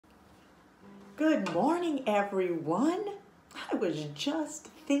Good morning, everyone. I was just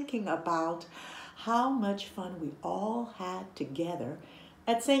thinking about how much fun we all had together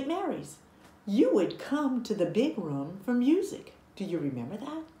at St. Mary's. You would come to the big room for music. Do you remember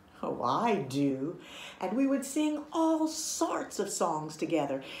that? Oh, I do. And we would sing all sorts of songs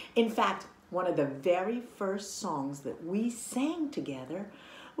together. In fact, one of the very first songs that we sang together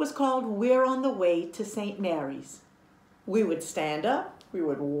was called We're on the Way to St. Mary's. We would stand up, we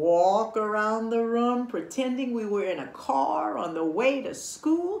would walk around the room pretending we were in a car on the way to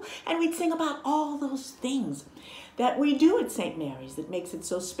school, and we'd sing about all those things that we do at St. Mary's that makes it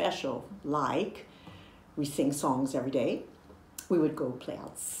so special. Like, we sing songs every day, we would go play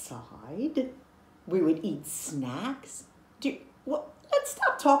outside, we would eat snacks. Let's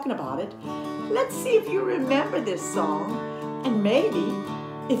stop talking about it. Let's see if you remember this song, and maybe,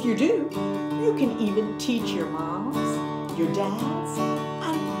 if you do, you can even teach your moms, your dads,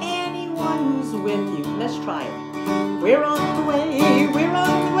 and anyone who's with you. Let's try it. We're on the way, we're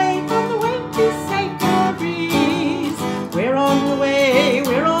on the way to St. Mary's. We're on the way,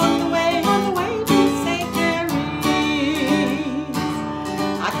 we're on the way to St. Mary's.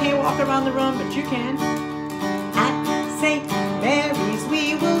 I can't walk around the room, but you can. At St. Mary's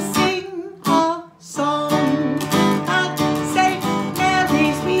we will sing a song. At St.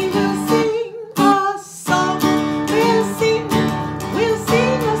 Mary's we will sing a song. We'll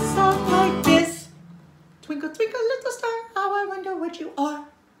sing a song like this. Twinkle, twinkle, little star, how I wonder what you are.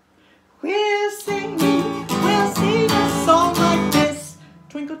 We'll sing a song like this.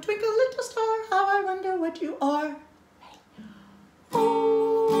 Twinkle, twinkle, little star, how I wonder what you are.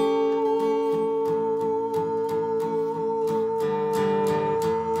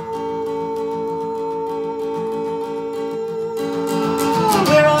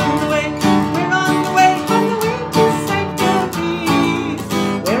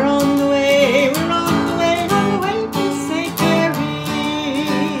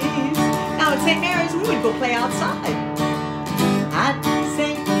 Go play outside. At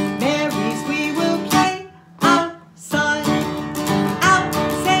St. Mary's we will play outside. At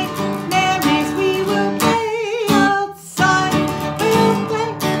St. Mary's we will play outside.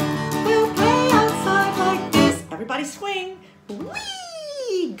 We'll play outside like this. Everybody swing.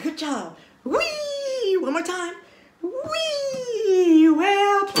 Whee! Good job. Whee! One more time. Whee!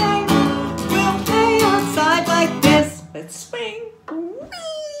 We'll play outside like this. Let's swing.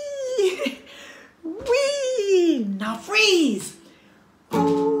 Whee! Whee! Now freeze!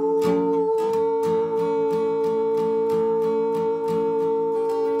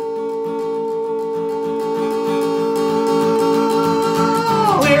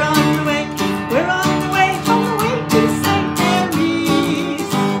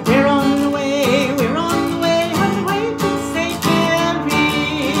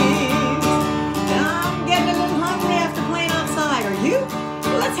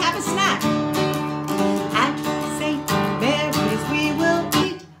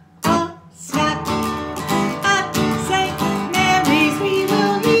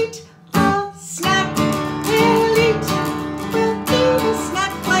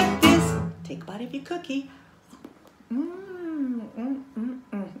 Cookie.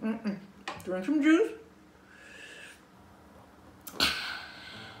 Drink some juice.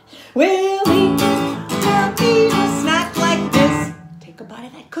 We'll eat a snack like this. Take a bite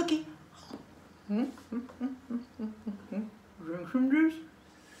of that cookie. Drink some juice.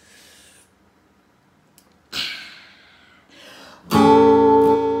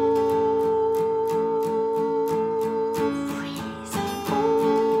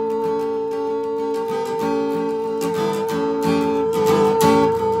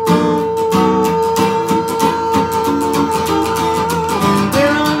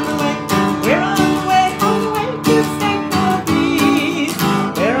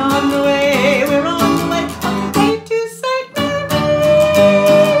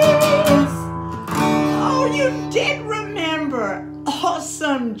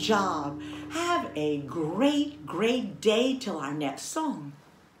 Awesome job. Have a great day till our next song.